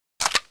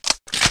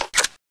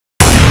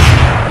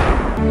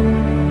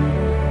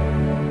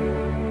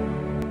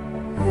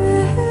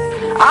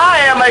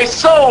am a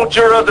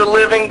soldier of the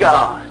living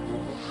God.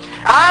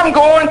 I'm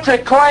going to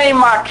claim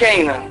my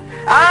Canaan.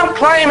 I'm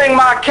claiming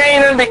my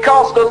Canaan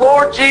because the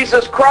Lord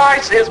Jesus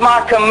Christ is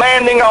my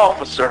commanding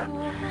officer.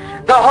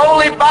 The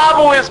Holy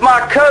Bible is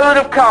my code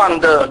of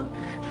conduct.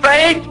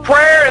 Faith,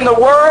 prayer, and the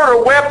Word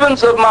are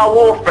weapons of my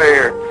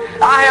warfare.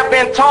 I have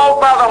been taught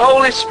by the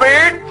Holy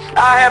Spirit.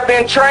 I have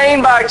been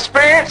trained by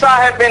experience.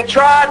 I have been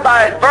tried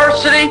by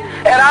adversity.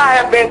 And I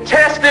have been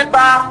tested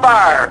by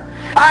fire.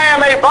 I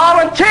am a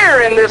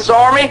volunteer in this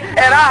army,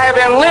 and I have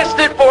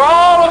enlisted for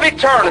all of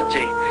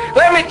eternity.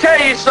 Let me tell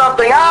you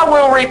something. I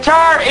will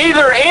retire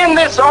either in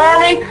this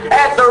army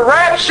at the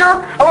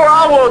rapture, or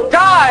I will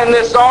die in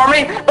this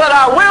army, but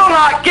I will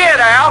not get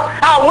out,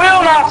 I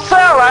will not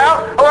sell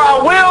out, or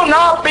I will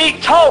not be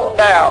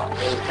talked out.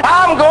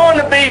 I'm going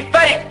to be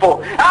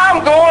faithful.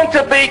 I'm going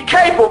to be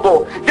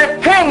capable,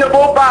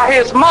 dependable by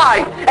His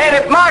might. And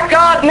if my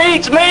God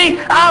needs me,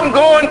 I'm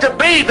going to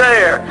be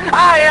there.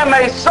 I am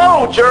a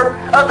soldier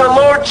of the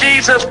Lord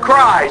Jesus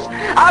Christ.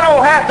 I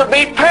don't have to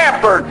be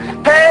pampered,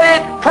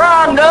 petted,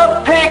 primed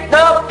up, picked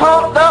up,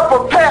 pumped up,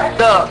 or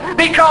pepped up,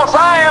 because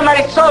I am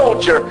a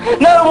soldier.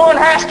 No one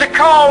has to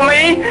call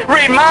me,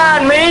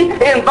 remind me,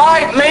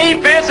 invite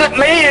me, visit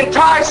me,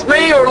 entice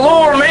me, or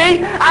lure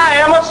me. I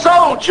am a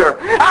soldier.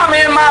 I'm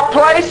in my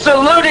place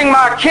saluting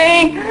my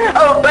King,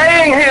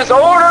 obeying His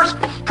orders,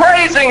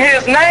 praising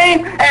His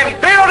name,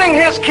 and building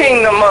His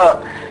kingdom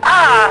up.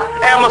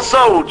 I am a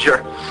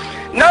soldier.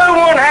 No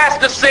one has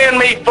to send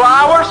me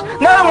flowers.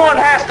 No one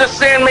has to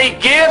send me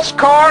gifts,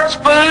 cards,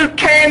 food,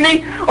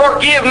 candy, or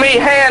give me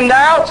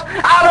handouts.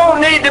 I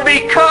don't need to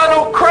be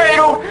cuddled,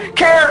 cradled,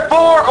 cared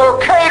for, or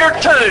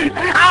catered to.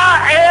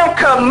 I am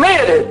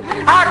committed.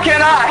 I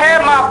cannot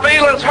have my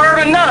feelings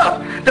hurt enough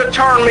to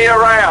turn me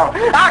around.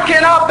 I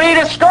cannot be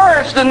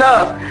discouraged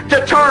enough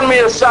to turn me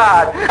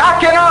aside.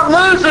 I cannot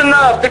lose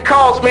enough to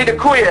cause me to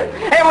quit.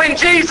 And when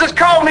Jesus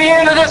called me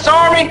into this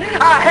army,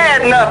 I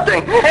had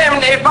nothing. And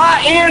if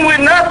I end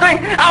with nothing,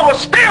 I will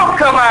still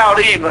come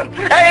out even.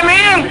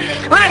 Amen?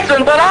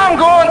 Listen, but I'm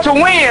going to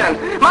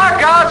win. My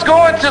God's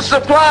going to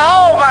supply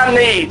all my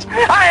needs.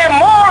 I am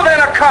more than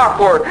a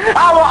conqueror.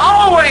 I will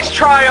always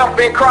triumph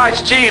in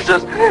Christ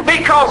Jesus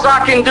because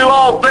I can do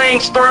all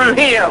things through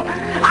Him.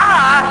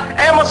 I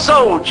am a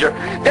soldier.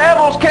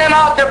 Devils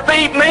cannot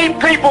defeat me.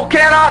 People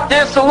cannot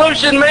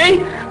disillusion me.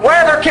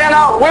 Weather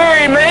cannot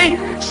weary me.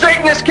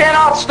 Sickness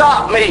cannot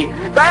stop me.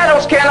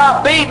 Battles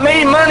cannot beat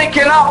me. Money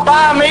cannot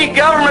buy me.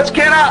 Governments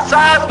cannot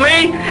size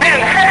me.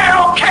 And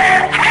hell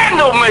can't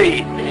handle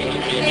me.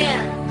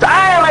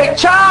 I am a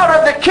child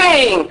of the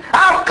King.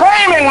 I'm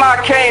claiming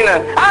my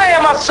Canaan. I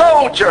am a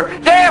soldier.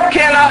 Death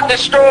cannot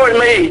destroy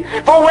me.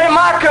 For when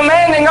my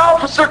commanding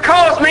officer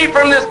calls me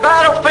from this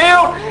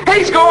battlefield,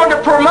 he's going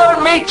to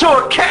promote me to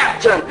a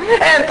captain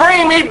and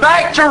bring me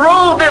back to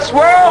rule this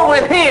world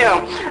with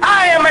him.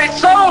 I am a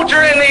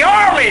soldier in the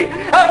army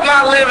of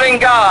my living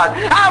God.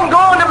 I'm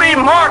going to be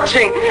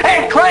marching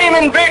and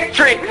claiming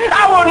victory.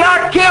 I will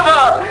not give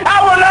up.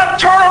 I will not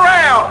turn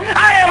around.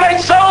 I am a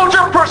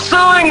soldier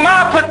pursuing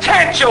my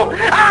potential.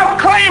 I'm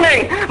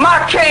claiming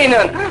my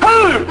Canaan.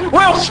 Who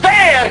will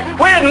stand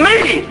with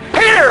me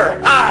here